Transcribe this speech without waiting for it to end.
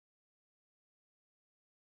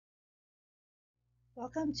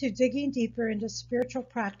Welcome to Digging Deeper into Spiritual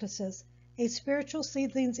Practices, a Spiritual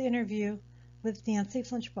Seedlings interview with Nancy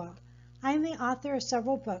Flinchbaugh. I am the author of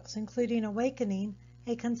several books, including Awakening,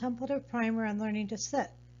 a contemplative primer on learning to sit.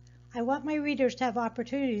 I want my readers to have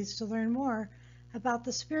opportunities to learn more about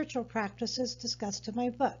the spiritual practices discussed in my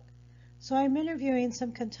book, so I'm interviewing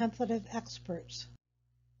some contemplative experts.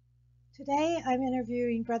 Today I'm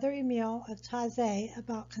interviewing Brother Emile of Taize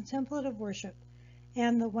about contemplative worship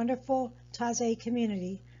and the wonderful Taize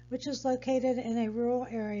Community, which is located in a rural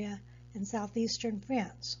area in southeastern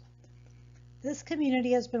France. This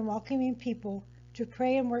community has been welcoming people to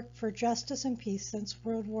pray and work for justice and peace since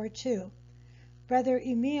World War II. Brother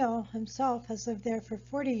Emile himself has lived there for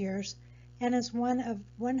 40 years and is one of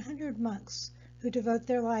 100 monks who devote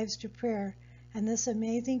their lives to prayer and this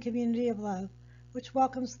amazing community of love, which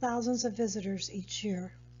welcomes thousands of visitors each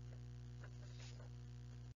year.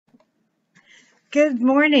 Good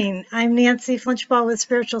morning. I'm Nancy Flinchbaugh with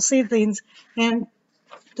Spiritual Seedlings, and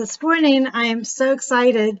this morning I am so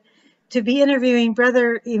excited to be interviewing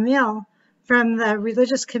Brother Emile from the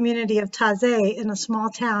religious community of Taize in a small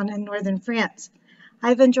town in northern France.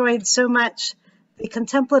 I've enjoyed so much the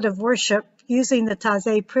contemplative worship using the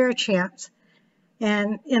Taize prayer chants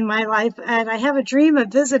and in my life, and I have a dream of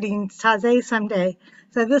visiting Taize someday.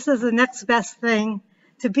 So this is the next best thing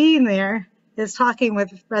to being there, is talking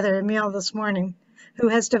with Brother Emile this morning, who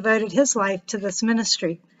has devoted his life to this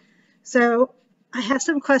ministry. So I have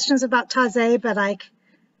some questions about Taize, but I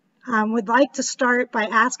would like to start by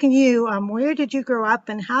asking you, where did you grow up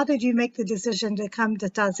and how did you make the decision to come to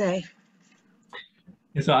Taize?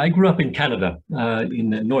 So I grew up in Canada, in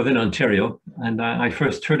northern Ontario, and I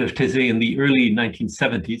first heard of Taize in the early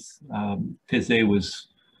 1970s. Taize was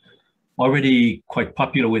already quite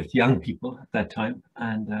popular with young people at that time,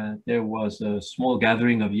 and there was a small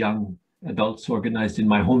gathering of young adults organized in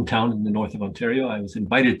my hometown in the north of Ontario. I was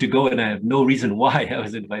invited to go, and I have no reason why I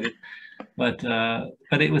was invited, but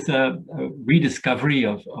it was a rediscovery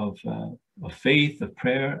of faith, of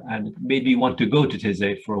prayer, and it made me want to go to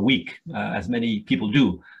Taize for a week, as many people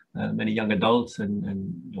do. Many young adults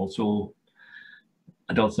and also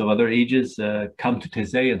adults of other ages come to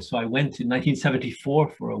Taize, and so I went in 1974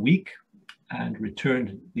 for a week and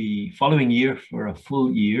returned the following year for a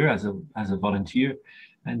full year as a volunteer,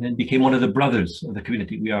 and then became one of the brothers of the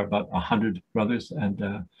community. We are about 100 brothers, and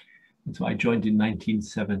so I joined in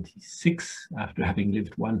 1976 after having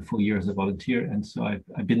lived one full year as a volunteer, and so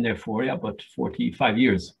I've been there for about 45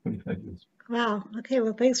 years. Wow. Okay.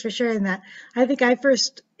 Well, thanks for sharing that. I think I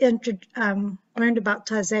first learned about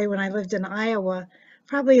Taize when I lived in Iowa,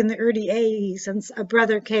 probably in the early 80s, since a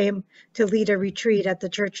brother came to lead a retreat at the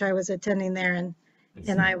church I was attending there in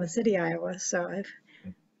Iowa City, Iowa. So I've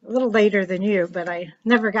a little later than you, but I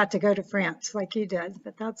never got to go to France like you did.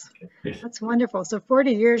 But that's wonderful. So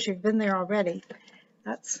 40 years you've been there already.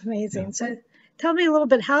 That's amazing. Yeah. So tell me a little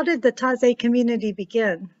bit, how did the Taize community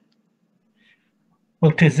begin?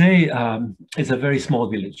 Well, Taize is a very small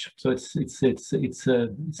village, so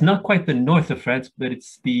it's not quite the north of France, but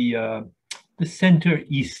it's the center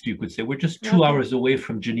east, you could say. We're just 2 hours away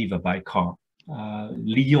from Geneva by car.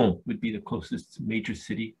 Lyon would be the closest major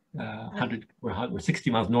city. We're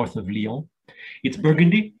 60 miles north of Lyon. It's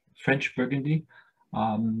Burgundy, French Burgundy,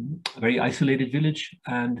 a very isolated village.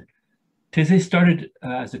 And Taize started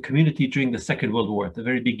as a community during the Second World War, at the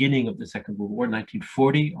very beginning of the Second World War,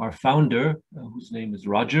 1940. Our founder, whose name is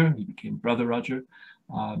Roger, he became Brother Roger,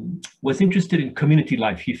 was interested in community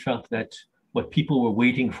life. He felt that what people were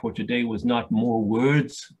waiting for today was not more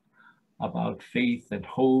words about faith and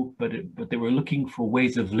hope, but they were looking for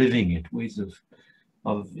ways of living it, ways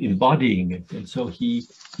of embodying it. And so he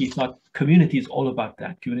thought community is all about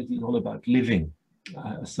that. Community is all about living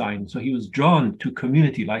a sign. So he was drawn to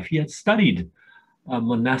community life. He had studied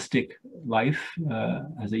monastic life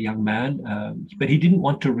as a young man, but he didn't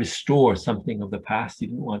want to restore something of the past. He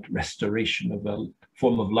didn't want restoration of a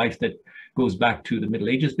form of life that goes back to the Middle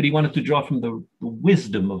Ages, but he wanted to draw from the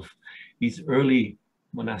wisdom of these early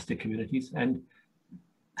monastic communities and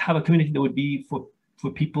have a community that would be for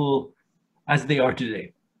people as they are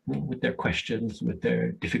today, with their questions, with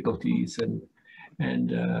their difficulties,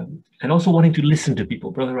 and also wanting to listen to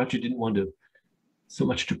people. Brother Roger didn't want to so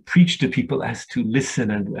much to preach to people as to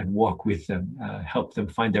listen and walk with them, help them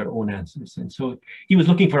find their own answers. And so he was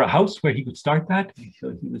looking for a house where he could start that.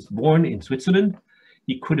 So he was born in Switzerland.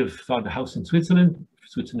 He could have found a house in Switzerland.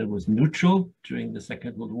 Switzerland was neutral during the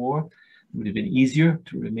Second World War. It would have been easier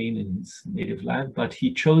to remain in his native land, but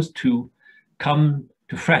he chose to come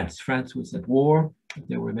to France. France was at war.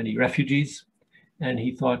 There were many refugees, and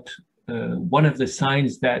he thought one of the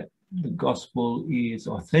signs that the gospel is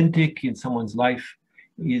authentic in someone's life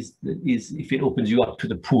is if it opens you up to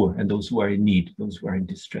the poor and those who are in need, those who are in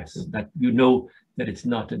distress. That you know that it's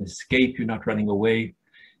not an escape, you're not running away,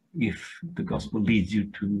 if the gospel leads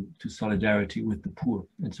you to solidarity with the poor.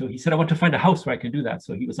 And so he said, I want to find a house where I can do that.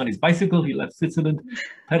 So he was on his bicycle, he left Switzerland,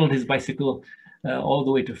 pedaled his bicycle all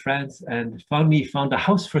the way to France, and found a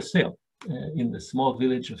house for sale in the small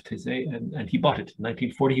village of Taize, and he bought it in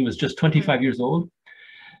 1940. He was just 25 years old,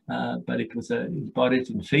 but he bought it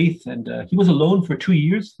in faith, and he was alone for 2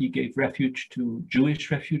 years. He gave refuge to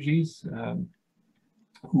Jewish refugees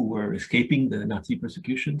who were escaping the Nazi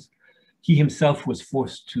persecutions. He himself was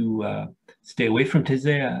forced to stay away from Taize.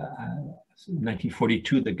 In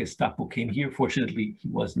 1942, the Gestapo came here. Fortunately, he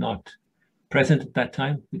was not present at that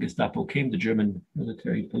time. The Gestapo came, the German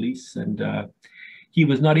military police, and he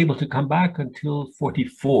was not able to come back until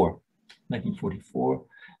 1944.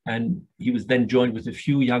 And he was then joined with a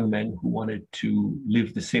few young men who wanted to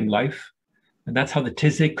live the same life. And that's how the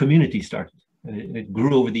Taize community started. And it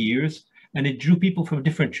grew over the years. And it drew people from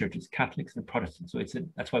different churches, Catholics and Protestants. So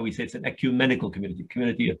that's why we say it's an ecumenical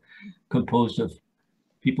community composed of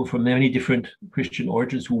people from many different Christian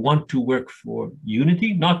origins who want to work for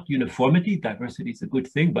unity, not uniformity. Diversity is a good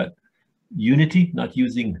thing, but unity, not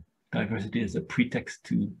using diversity as a pretext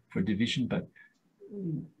for division, but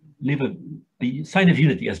live the sign of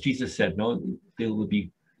unity, as Jesus said. No,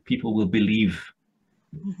 people will believe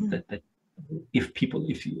that if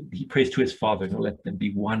he prays to his Father, let them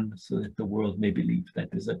be one so that the world may believe. That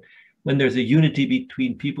when there's a unity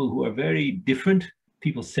between people who are very different,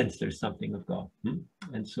 people sense there's something of God.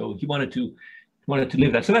 And so he wanted to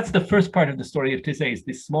live that. So that's the first part of the story of Taize, is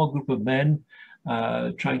this small group of men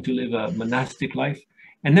trying to live a monastic life.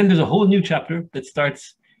 And then there's a whole new chapter that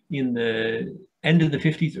starts in the end of the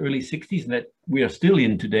 50s, early 60s, and that we are still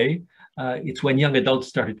in today. It's when young adults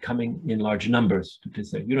started coming in large numbers to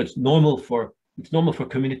Taize. It's normal for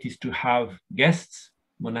communities to have guests.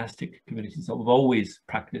 Monastic communities have always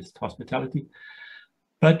practiced hospitality.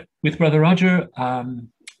 But with Brother Roger,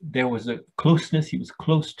 there was a closeness. He was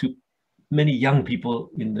close to many young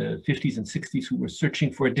people in the 50s and 60s who were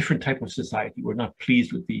searching for a different type of society, were not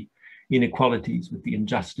pleased with the inequalities, with the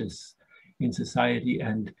injustice in society.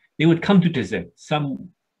 And they would come to Taize. Some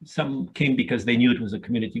came because they knew it was a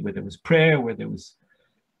community where there was prayer, where there was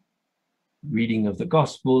reading of the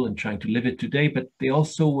gospel and trying to live it today. But they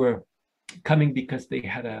also were coming because they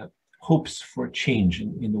had hopes for change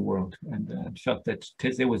in the world, and felt that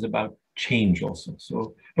Taize was about change also.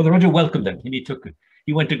 So Brother Roger welcomed them, and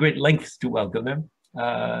he went to great lengths to welcome them.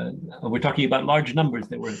 We're talking about large numbers.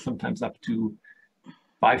 There were sometimes up to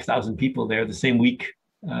 5,000 people there the same week.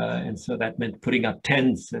 And so that meant putting up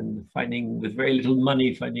tents and finding, with very little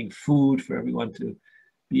money, finding food for everyone to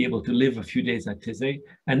be able to live a few days at Taize.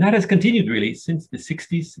 And that has continued really since the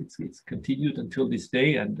 60s. It's continued until this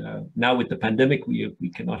day. And now with the pandemic,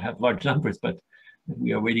 we cannot have large numbers, but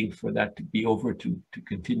we are waiting for that to be over to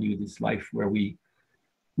continue this life where we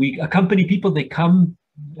accompany people. They come,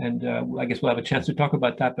 and I guess we'll have a chance to talk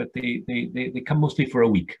about that, but they come mostly for a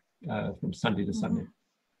week, from Sunday to Sunday.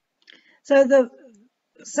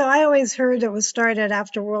 So I always heard it was started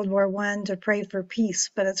after World War I to pray for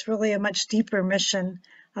peace, but it's really a much deeper mission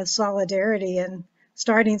of solidarity. And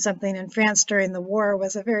starting something in France during the war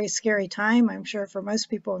was a very scary time, I'm sure, for most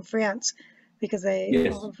people in France, because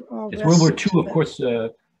they all World War II, of course.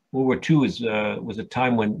 World War II was a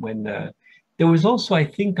time when there was also, I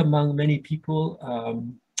think, among many people,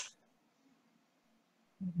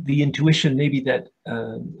 the intuition maybe that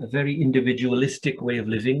a very individualistic way of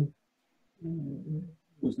living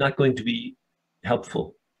was not going to be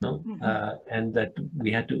helpful, no? And that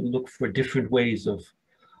we had to look for different ways of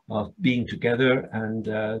being together,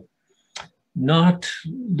 and not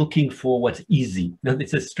looking for what's easy. Now,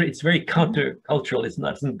 it's very counter-cultural. It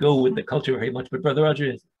doesn't go with the culture very much. But Brother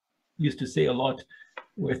Roger used to say a lot,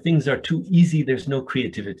 where things are too easy, there's no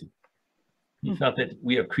creativity. He felt that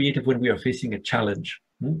we are creative when we are facing a challenge.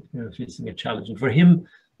 We are facing a challenge. And for him,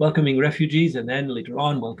 welcoming refugees and then later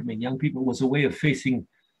on welcoming young people was a way of facing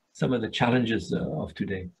some of the challenges of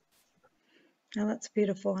today. Well, that's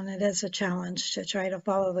beautiful, and it is a challenge to try to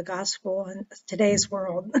follow the gospel in today's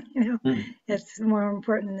world. It's more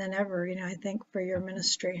important than ever, I think, for your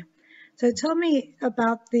ministry. So tell me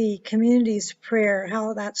about the community's prayer,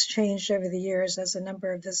 how that's changed over the years as the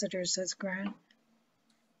number of visitors has grown.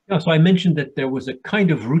 Yeah, so I mentioned that there was a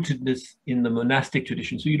kind of rootedness in the monastic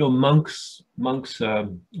tradition. So, monks,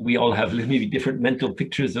 we all have maybe different mental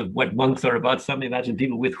pictures of what monks are about. Some imagine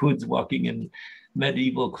people with hoods walking in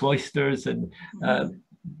medieval cloisters, and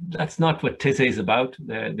that's not what Taize is about.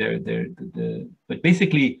 But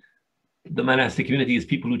basically, the monastic community is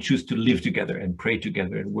people who choose to live together and pray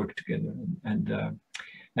together and work together.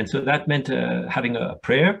 And so that meant having a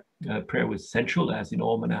prayer. Prayer was central, as in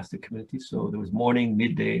all monastic communities. So there was morning,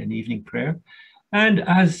 midday, and evening prayer. And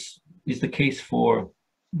as is the case for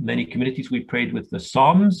many communities, we prayed with the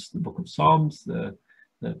Psalms, the book of Psalms,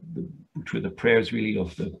 which were the prayers really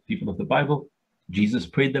of the people of the Bible. Jesus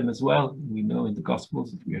prayed them as well. We know in the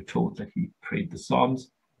Gospels, we are told that he prayed the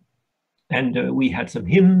Psalms. And we had some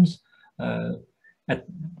hymns.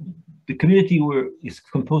 The community is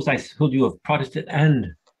composed, I told you, of Protestant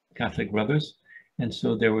and Catholic brothers. And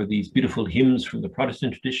so there were these beautiful hymns from the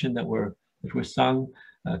Protestant tradition that were sung.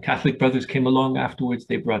 Catholic brothers came along afterwards.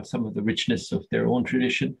 They brought some of the richness of their own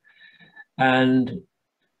tradition. And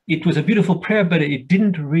it was a beautiful prayer, but it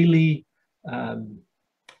didn't really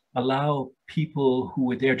allow people who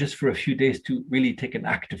were there just for a few days to really take an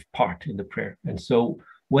active part in the prayer. And so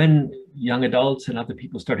when young adults and other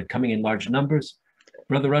people started coming in large numbers,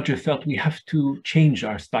 Brother Roger felt we have to change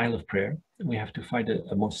our style of prayer. And we have to find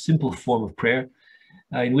a more simple form of prayer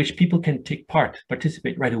in which people can take part,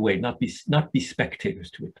 participate right away, not be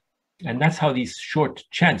spectators to it. And that's how these short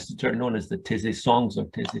chants, which are known as the Taize songs or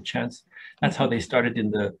Taize chants, that's how they started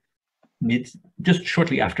in the just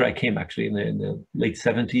shortly after I came, actually, in the late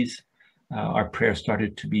 70s. Our prayer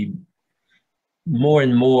started to be more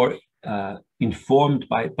and more informed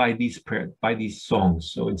by these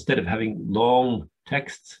songs. So instead of having long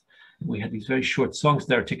texts, we had these very short songs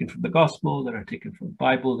that are taken from the Gospel, that are taken from the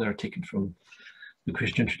Bible, that are taken from the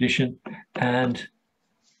Christian tradition. And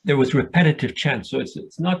there was repetitive chant. So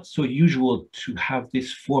it's not so usual to have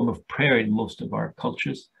this form of prayer in most of our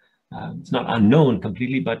cultures. It's not unknown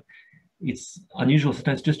completely, but it's unusual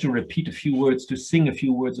sometimes just to repeat a few words, to sing a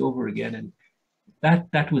few words over again. And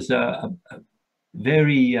that was a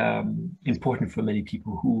very important for many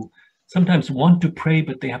people who sometimes want to pray,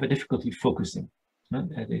 but they have a difficulty focusing.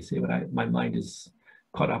 They say, but my mind is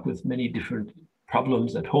caught up with many different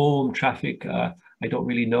problems at home, traffic. I don't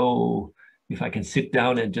really know if I can sit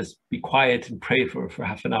down and just be quiet and pray for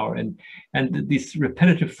half an hour. And this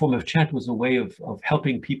repetitive form of chant was a way of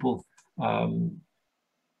helping people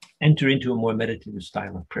enter into a more meditative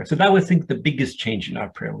style of prayer. So that was, I think, the biggest change in our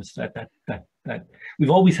prayer was that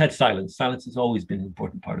we've always had silence. Silence has always been an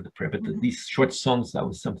important part of the prayer, but these short songs, that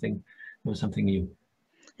was something new.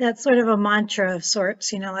 That's sort of a mantra of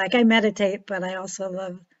sorts, like I meditate, but I also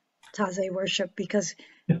love Taize worship because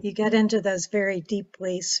you get into those very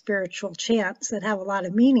deeply spiritual chants that have a lot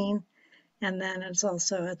of meaning. And then it's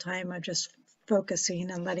also a time of just focusing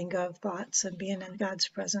and letting go of thoughts and being in God's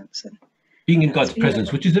presence. And being in God's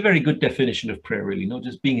presence, which is a very good definition of prayer, really, not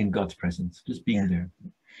just being in God's presence, just being there.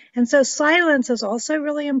 And so silence is also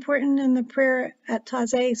really important in the prayer at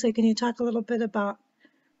Taize. So can you talk a little bit about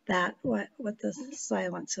that, what the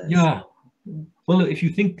silence is? Yeah. Well, if you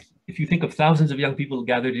think of thousands of young people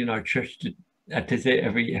gathered in our church at Taize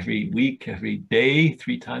every week, every day,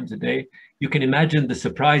 3 times a day, you can imagine the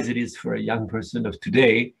surprise it is for a young person of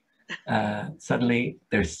today. Suddenly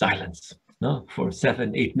there's silence, for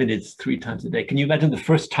 7-8 minutes, 3 times a day. Can you imagine the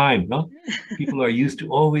first time? People are used to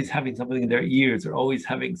always having something in their ears or always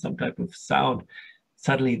having some type of sound.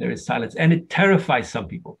 Suddenly there is silence, and it terrifies some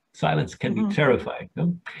people. Silence can be terrifying.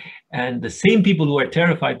 And the same people who are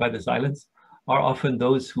terrified by the silence are often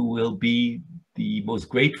those who will be the most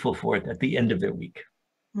grateful for it at the end of their week.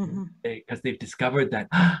 Because they've discovered that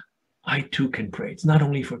I too can pray. It's not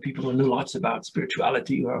only for people who know lots about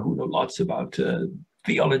spirituality or who know lots about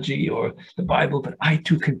theology or the Bible, but I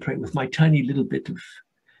too can pray with my tiny little bit of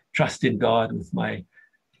trust in God, with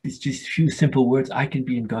these just few simple words. I can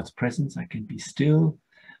be in God's presence. I can be still.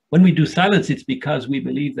 When we do silence, it's because we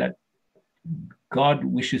believe that God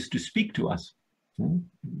wishes to speak to us.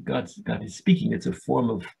 God is speaking. It's a form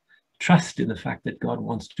of trust in the fact that God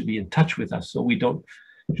wants to be in touch with us. So we don't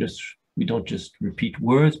just repeat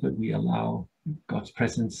words, but we allow God's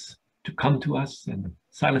presence to come to us. And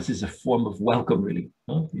silence is a form of welcome, really.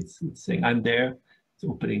 It's saying, I'm there. It's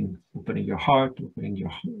opening your heart, opening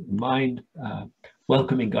your mind,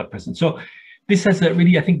 welcoming God's presence. So this has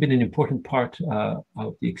really, I think, been an important part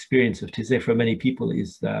of the experience of Taize for many people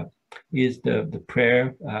is the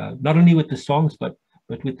prayer, not only with the songs, but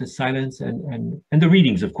with the silence and the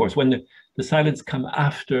readings, of course, when the silence comes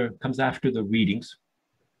after the readings.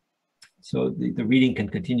 So the reading can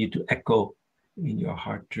continue to echo in your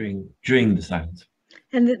heart during the silence.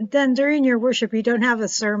 And then during your worship, you don't have a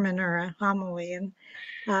sermon or a homily. And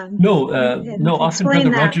no.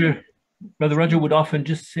 Often Brother Roger would often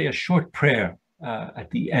just say a short prayer at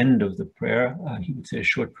the end of the prayer. He would say a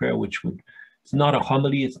short prayer, which would It's not a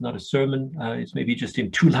homily, it's not a sermon, it's maybe just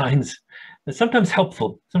in 2 lines. It's sometimes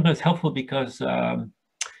helpful because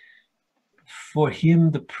for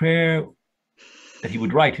him, the prayer that he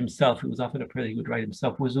would write himself, it was often a prayer that he would write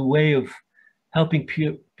himself, was a way of helping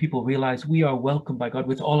people realize we are welcomed by God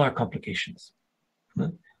with all our complications.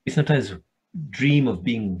 We sometimes dream of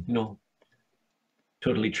being,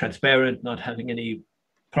 totally transparent, not having any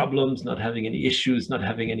problems, not having any issues, not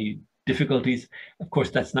having any difficulties. Of course,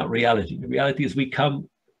 that's not reality. The reality is we come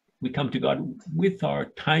to God with our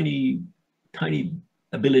tiny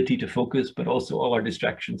ability to focus, but also all our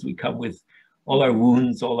distractions. We come with all our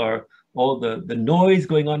wounds, all the noise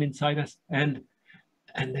going on inside us, and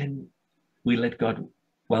then we let God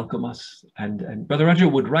welcome us. And Brother Roger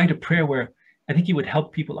would write a prayer where I think he would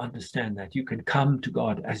help people understand that you can come to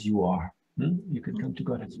God as you are. You can come to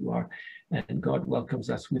God as you are, and God welcomes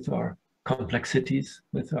us with our complexities,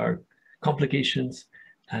 with our complications,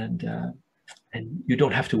 and you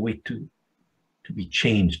don't have to wait to be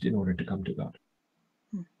changed in order to come to God.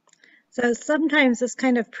 So sometimes this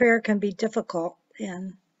kind of prayer can be difficult,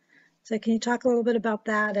 and so can you talk a little bit about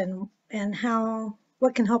that and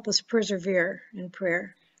what can help us persevere in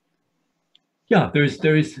prayer? Yeah, there is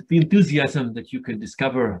the enthusiasm that you can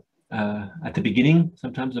discover at the beginning,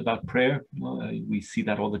 sometimes about prayer. We see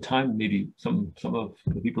that all the time. Maybe some of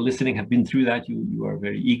the people listening have been through that. You are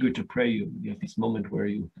very eager to pray. You have this moment where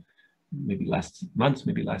you, maybe last months,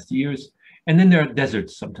 maybe last years. And then there are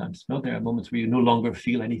deserts sometimes. There are moments where you no longer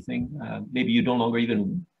feel anything. Maybe you no longer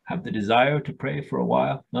even have the desire to pray for a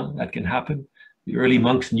while. That can happen. The early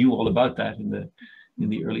monks knew all about that in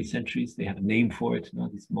the early centuries. They had a name for it.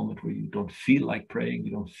 This moment where you don't feel like praying,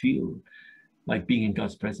 you don't feel like being in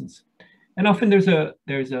God's presence. And often there's a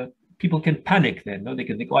people can panic then. They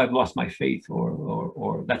can think, oh, I've lost my faith,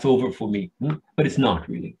 or that's over for me. But it's not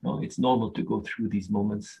really. It's normal to go through these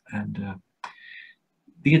moments. And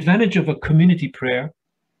the advantage of a community prayer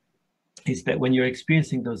is that when you're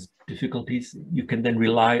experiencing those difficulties, you can then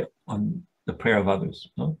rely on the prayer of others.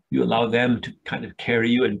 You allow them to kind of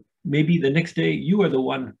carry you, and maybe the next day you are the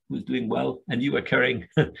one who's doing well and you are carrying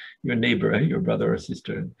your neighbor, your brother or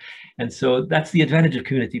sister. And so that's the advantage of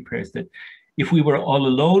community prayers, that if we were all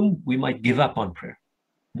alone, we might give up on prayer.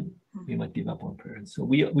 We might give up on prayer. And so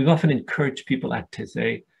we've often encouraged people at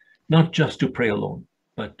Taize not just to pray alone,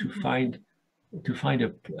 but to find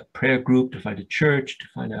a prayer group, to find a church, to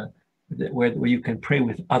find where you can pray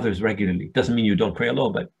with others regularly. Doesn't mean you don't pray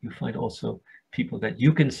alone, but you find also people that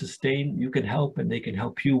you can sustain, you can help, and they can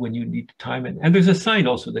help you when you need time. And there's a sign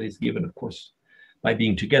also that is given, of course, by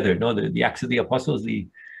being together. The Acts of the Apostles, the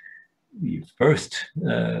first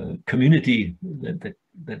community that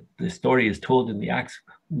the story is told in the Acts,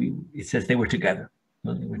 it says they were together.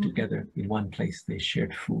 They were together in one place. They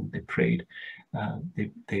shared food. They prayed.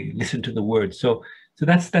 They listened to the word. So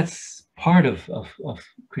that's part of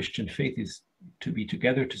Christian faith, is to be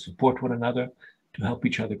together, to support one another, to help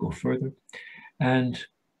each other go further. And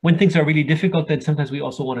when things are really difficult, then sometimes we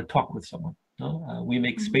also want to talk with someone. We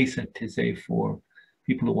make space at Taize for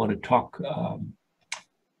people who want to talk.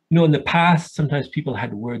 In the past, sometimes people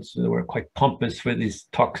had words that were quite pompous for these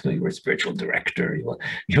talks. You were a spiritual director.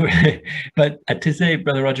 But at Taize,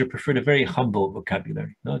 Brother Roger preferred a very humble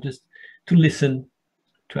vocabulary. Just to listen,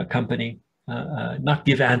 to accompany, not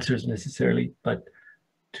give answers necessarily, but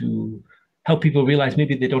to help people realize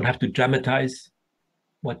maybe they don't have to dramatize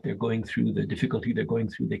what they're going through, the difficulty they're going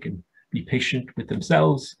through. They can be patient with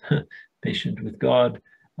themselves, patient with God.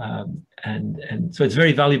 And so it's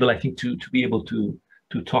very valuable, I think, to be able to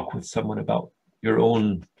talk with someone about your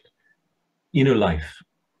own inner life.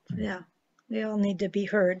 Yeah, we all need to be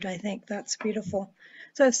heard. I think that's beautiful.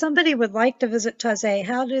 So if somebody would like to visit Taize,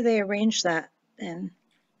 how do they arrange that? And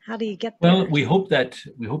how do you get there? Well, we hope that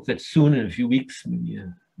soon, in a few weeks, maybe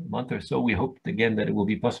a month or so, we hope again that it will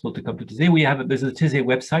be possible to come to Taize. There's a Taize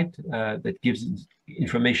website that gives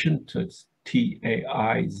information. So it's Taize.fr,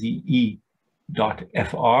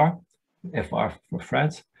 FR for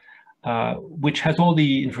France, which has all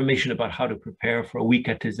the information about how to prepare for a week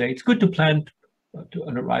at Taize. It's good to plan to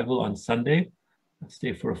an arrival on Sunday,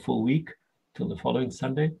 stay for a full week till the following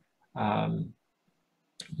Sunday.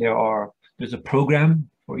 There's a program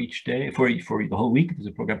for each day, for the whole week. There's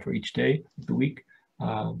a program for each day of the week.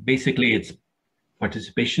 Basically, it's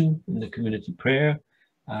participation in the community prayer.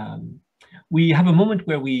 We have a moment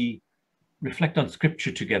where we reflect on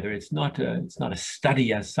scripture together. It's not a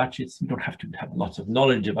study as such. You don't have to have lots of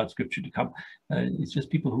knowledge about scripture to come. It's just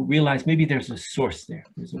people who realize maybe there's a source there.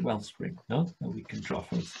 There's a wellspring that we can draw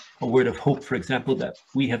from. A word of hope, for example, that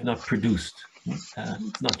we have not produced.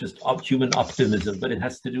 It's not just human optimism, but it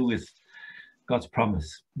has to do with God's promise.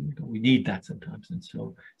 We need that sometimes. And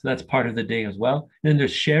so that's part of the day as well. And then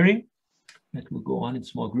there's sharing that will go on in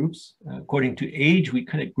small groups. According to age, we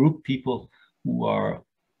kind of group people who are,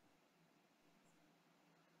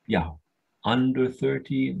 under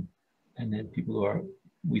 30, and then people who are,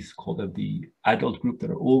 we call them the adult group that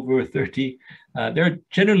are over 30. There are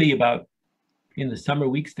generally about, in the summer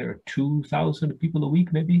weeks, there are 2,000 people a week,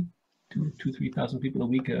 maybe 3,000 people a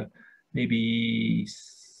week. Maybe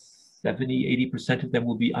 70-80% of them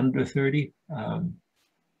will be under 30.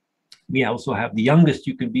 We also have the youngest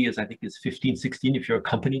you can be is, I think, is 15, 16 if you're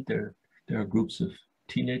accompanied. There are groups of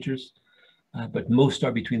teenagers, but most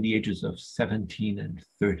are between the ages of 17 and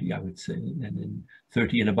 30, I would say, and then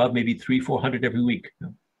 30 and above, maybe 300-400 every week.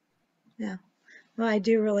 Yeah. Well, I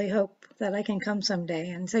do really hope that I can come someday.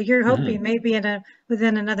 And so you're hoping maybe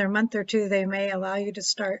within another month or two, they may allow you to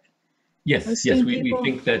start. Yes, we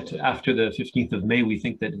think that after the 15th of May, we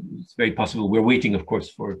think that it's very possible. We're waiting, of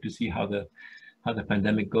course, to see how the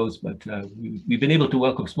pandemic goes, but we've been able to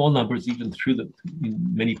welcome small numbers even through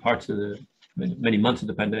many parts of many months of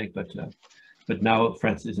the pandemic. But now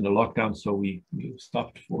France is in a lockdown, so we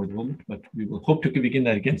stopped for the moment. But we will hope to begin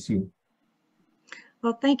that again soon.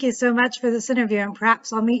 Well, thank you so much for this interview, and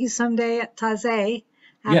perhaps I'll meet you someday at Taize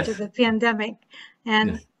after the pandemic.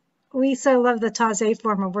 And we so love the Taize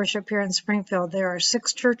form of worship here in Springfield. There are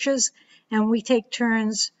 6 churches, and we take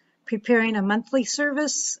turns preparing a monthly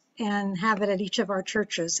service and have it at each of our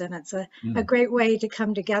churches. And it's a great way to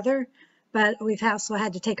come together. But we've also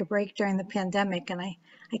had to take a break during the pandemic. And I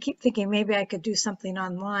keep thinking maybe I could do something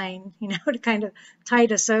online, to kind of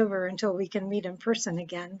tide us over until we can meet in person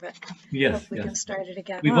again. But hope we can start it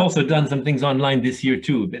again. We've also done some things online this year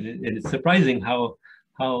too. And it's surprising how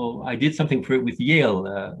I did something for it with Yale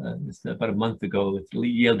about a month ago with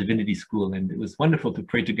Yale Divinity School. And it was wonderful to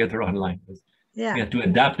pray together online. We had to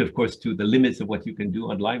adapt, of course, to the limits of what you can do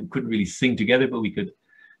online. We couldn't really sing together, but we could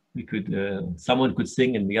someone could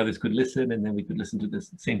sing and the others could listen, and then we could listen to the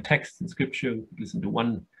same text in scripture. We could listen to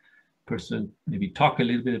one person maybe talk a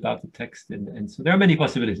little bit about the text, and so there are many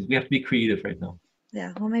possibilities. We have to be creative right now.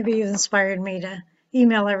 Yeah, well, maybe you inspired me to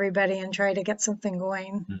email everybody and try to get something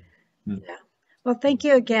going. Yeah. Well, thank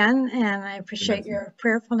you again, and I appreciate your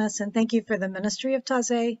prayerfulness, and thank you for the ministry of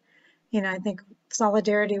Taize. I think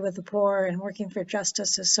solidarity with the poor and working for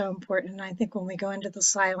justice is so important. And I think when we go into the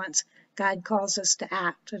silence, God calls us to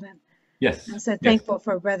act. And I'm so thankful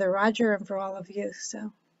for Brother Roger and for all of you.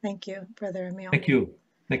 So thank you, Brother Emile. Thank you.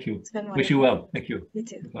 Thank you. It's been wonderful. Wish you well. Thank you. You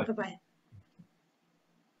too. Bye-bye.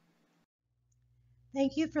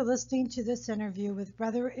 Thank you for listening to this interview with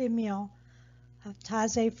Brother Emile of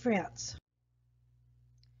Taize, France.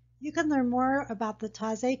 You can learn more about the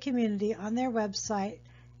Taize community on their website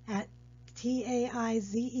at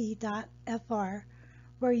Taize.fr,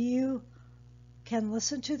 where you can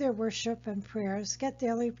listen to their worship and prayers, get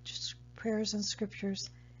daily prayers and scriptures,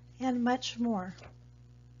 and much more.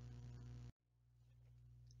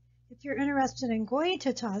 If you're interested in going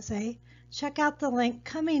to Taize, check out the link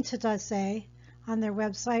Coming to Taize on their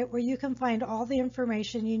website, where you can find all the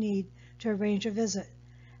information you need to arrange a visit.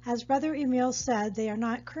 As Brother Emile said, they are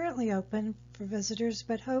not currently open for visitors,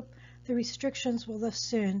 but hope the restrictions will lift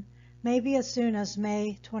soon, maybe as soon as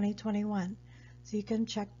May 2021. So you can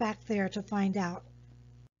check back there to find out.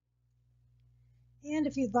 And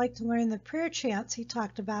if you'd like to learn the prayer chants he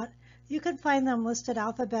talked about, you can find them listed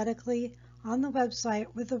alphabetically on the website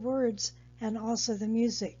with the words and also the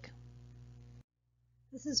music.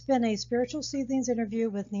 This has been a Spiritual Seedlings interview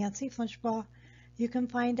with Nancy Flinchbaugh. You can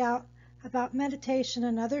find out about meditation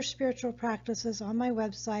and other spiritual practices on my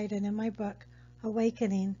website and in my book,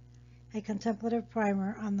 Awakening, a contemplative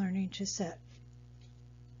primer on learning to sit.